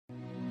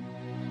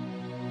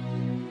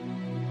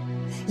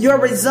Your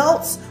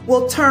results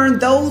will turn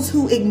those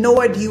who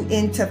ignored you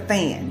into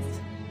fans.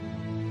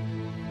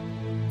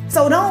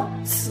 So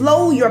don't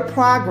slow your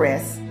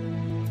progress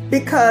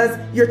because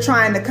you're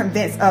trying to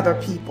convince other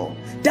people.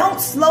 Don't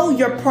slow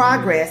your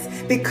progress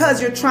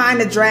because you're trying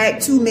to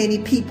drag too many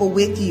people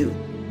with you.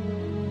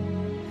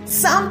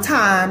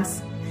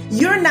 Sometimes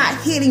you're not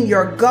hitting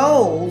your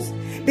goals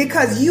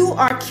because you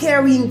are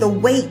carrying the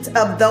weight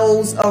of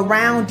those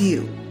around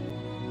you.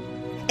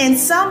 And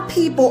some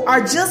people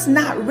are just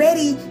not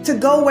ready to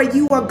go where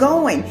you are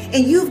going,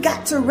 and you've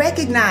got to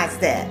recognize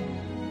that.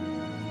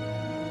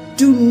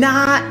 Do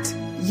not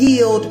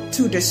yield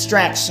to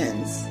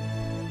distractions.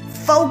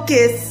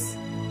 Focus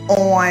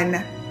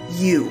on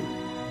you.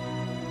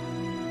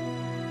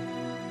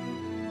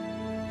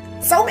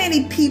 So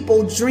many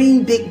people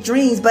dream big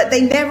dreams, but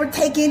they never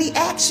take any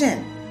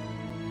action.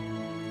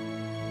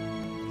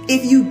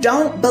 If you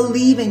don't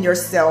believe in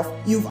yourself,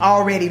 you've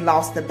already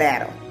lost the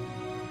battle.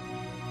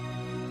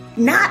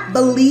 Not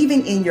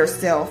believing in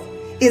yourself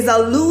is a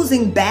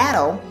losing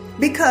battle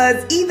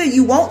because either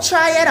you won't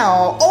try at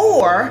all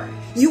or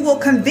you will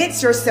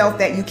convince yourself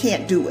that you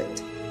can't do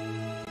it.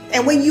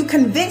 And when you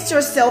convince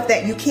yourself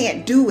that you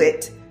can't do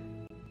it,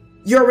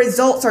 your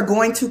results are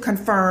going to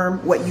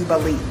confirm what you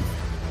believe.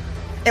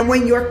 And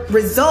when your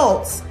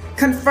results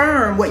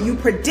confirm what you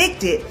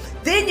predicted,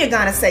 then you're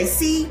going to say,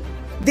 see,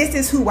 this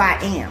is who I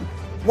am.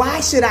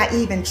 Why should I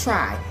even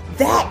try?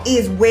 That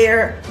is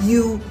where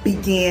you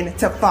begin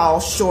to fall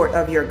short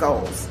of your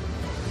goals.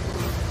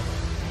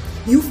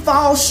 You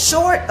fall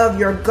short of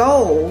your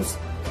goals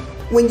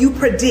when you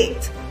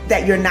predict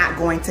that you're not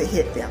going to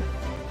hit them.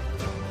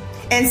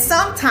 And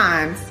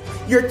sometimes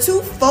you're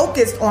too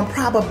focused on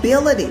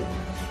probability.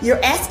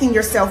 You're asking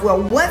yourself,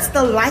 well, what's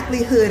the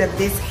likelihood of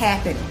this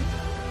happening?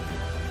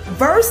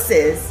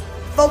 Versus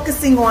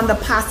focusing on the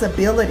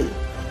possibility.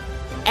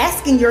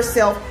 Asking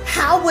yourself,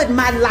 how would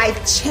my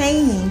life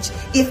change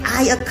if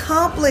I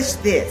accomplish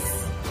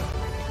this?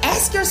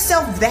 Ask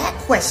yourself that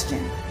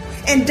question.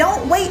 And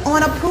don't wait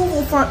on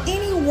approval from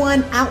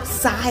anyone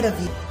outside of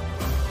you.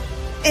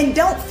 And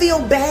don't feel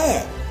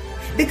bad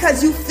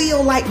because you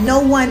feel like no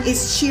one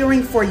is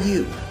cheering for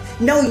you.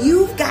 No,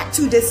 you've got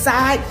to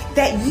decide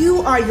that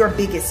you are your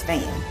biggest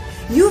fan.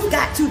 You've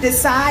got to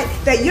decide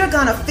that you're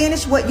going to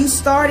finish what you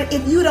started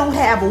if you don't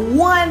have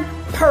one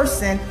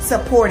person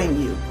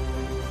supporting you.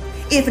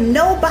 If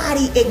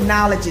nobody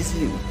acknowledges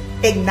you,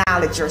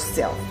 acknowledge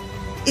yourself.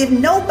 If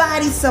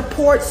nobody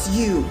supports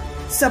you,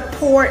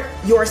 support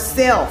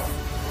yourself.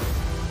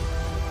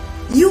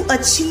 You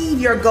achieve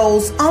your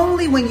goals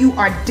only when you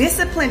are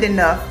disciplined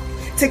enough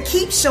to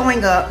keep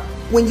showing up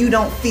when you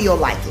don't feel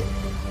like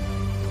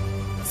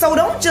it. So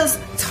don't just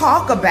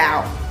talk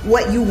about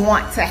what you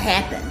want to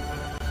happen.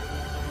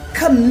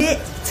 Commit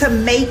to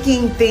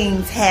making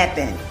things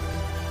happen.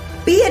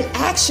 Be an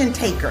action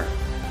taker.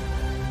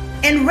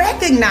 And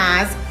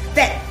recognize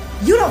that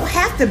you don't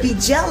have to be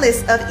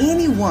jealous of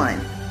anyone.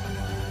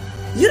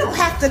 You don't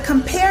have to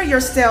compare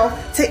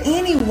yourself to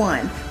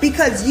anyone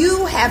because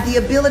you have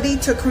the ability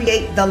to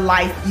create the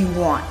life you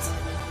want.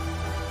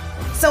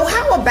 So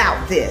how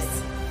about this?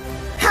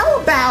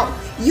 How about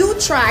you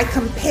try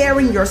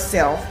comparing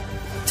yourself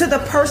to the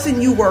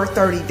person you were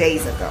 30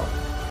 days ago?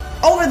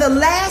 Over the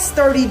last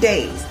 30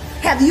 days,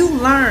 have you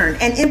learned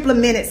and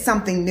implemented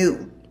something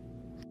new?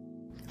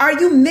 Are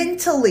you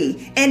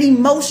mentally and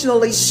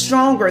emotionally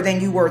stronger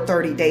than you were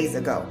 30 days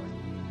ago?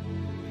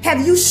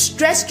 Have you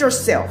stretched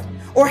yourself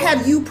or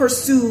have you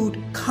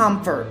pursued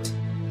comfort?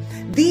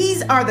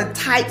 These are the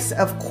types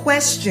of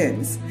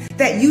questions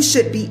that you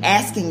should be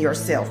asking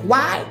yourself.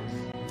 Why?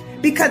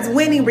 Because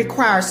winning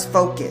requires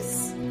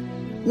focus.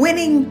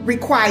 Winning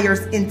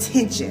requires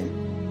intention.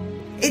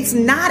 It's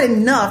not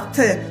enough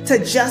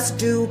to just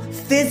do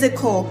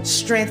physical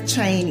strength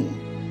training.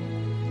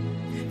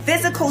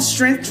 Physical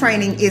strength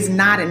training is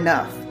not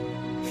enough.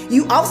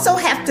 You also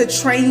have to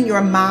train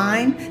your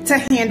mind to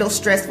handle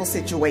stressful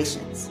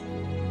situations.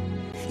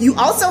 You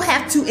also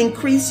have to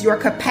increase your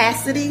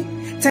capacity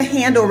to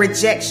handle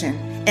rejection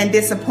and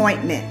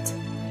disappointment.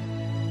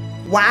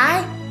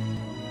 Why?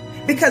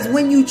 Because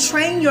when you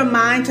train your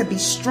mind to be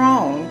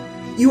strong,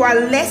 you are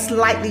less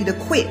likely to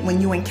quit when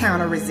you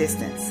encounter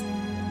resistance.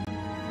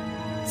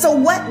 So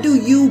what do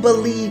you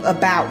believe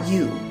about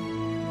you?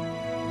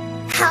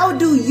 How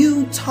do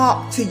you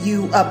talk to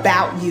you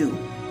about you?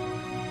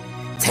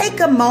 Take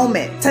a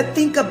moment to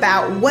think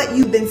about what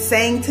you've been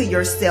saying to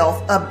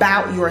yourself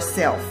about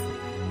yourself.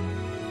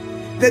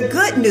 The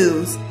good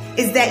news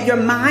is that your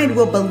mind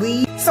will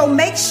believe, so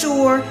make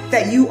sure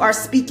that you are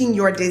speaking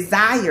your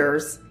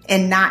desires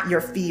and not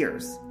your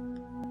fears.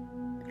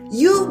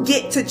 You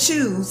get to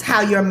choose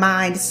how your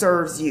mind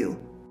serves you.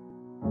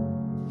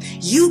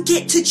 You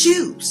get to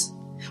choose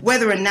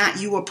whether or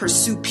not you will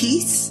pursue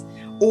peace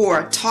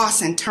or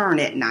toss and turn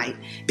at night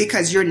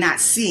because you're not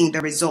seeing the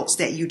results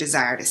that you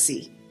desire to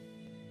see.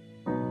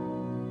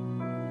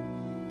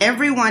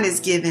 Everyone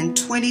is given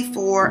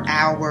 24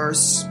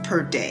 hours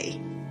per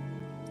day.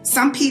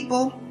 Some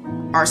people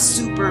are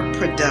super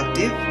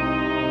productive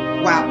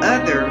while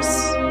others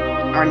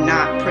are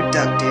not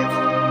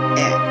productive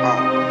at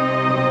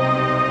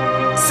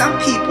all. Some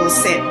people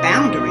set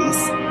boundaries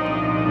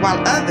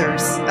while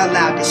others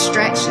allow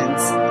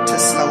distractions to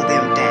slow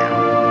them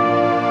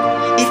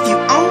down. If you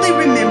only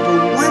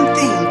remember one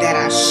thing that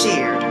I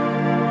shared,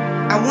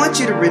 I want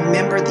you to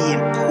remember the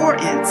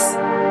importance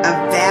of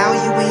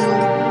valuing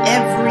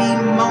every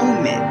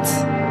moment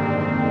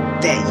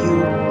that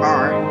you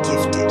are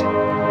gifted.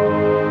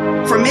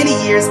 For many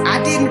years,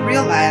 I didn't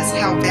realize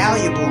how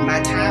valuable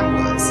my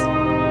time was.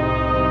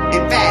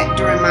 In fact,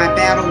 during my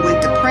battle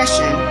with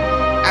depression,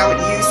 I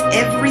would use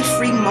every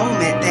free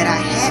moment that I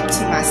had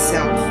to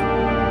myself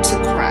to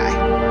cry.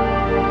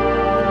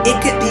 It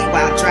could be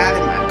while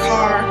driving my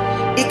car.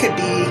 It could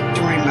be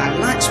during my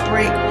lunch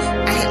break.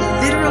 I had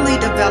literally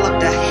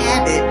developed a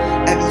habit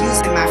of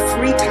using my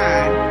free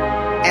time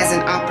as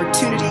an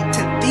opportunity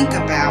to think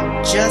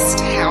about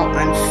just how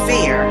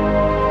unfair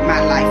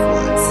my life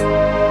was.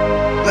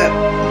 But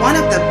one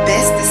of the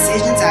best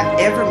decisions I've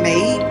ever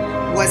made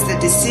was the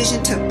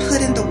decision to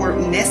put in the work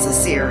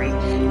necessary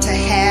to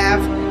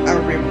have a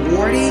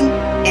rewarding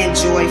and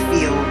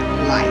joy-filled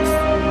life.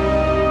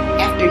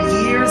 After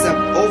years of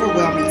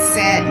overwhelming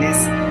sadness,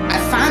 I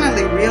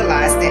finally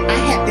realized that I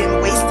had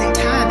been wasting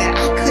time that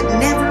I could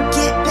never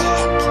get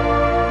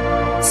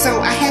back. So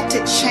I had to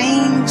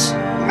change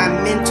my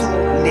mental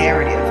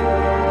narrative.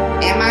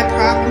 Am I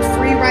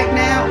problem-free right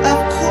now?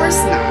 Of course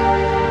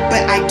not.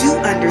 But I do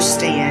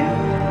understand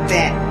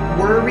that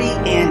worry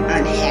and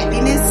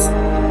unhappiness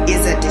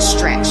is a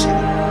distraction.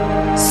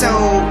 So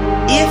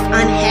if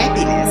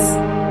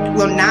unhappiness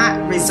will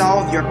not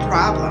resolve your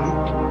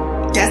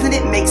problem, doesn't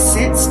it make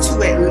sense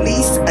to at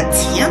least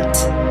attempt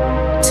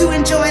to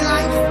enjoy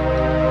life?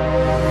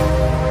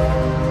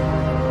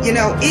 You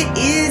know, it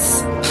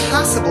is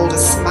possible to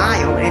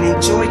smile and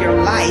enjoy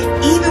your life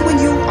even when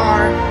you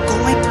are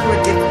going through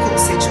a difficult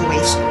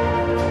situation.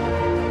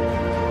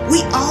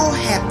 We all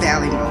have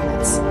valley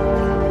moments.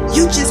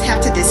 You just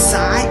have to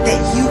decide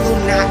that you will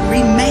not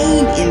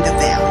remain in the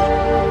valley.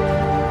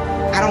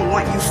 I don't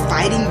want you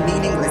fighting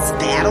meaningless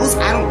battles.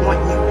 I don't want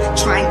you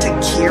trying to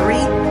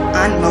carry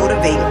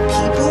unmotivated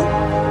people.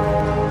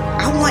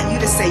 I want you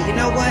to say, you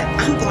know what?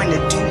 I'm going to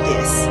do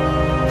this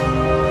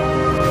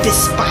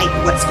despite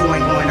what's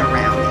going on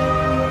around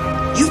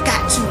me. You've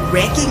got to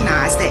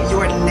recognize that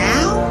your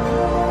now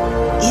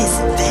is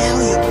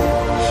valuable.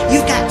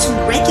 You've got to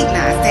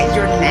recognize that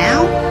your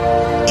now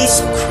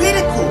is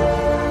critical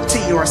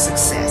to your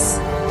success.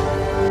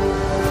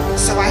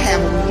 So I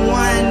have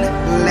one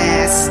last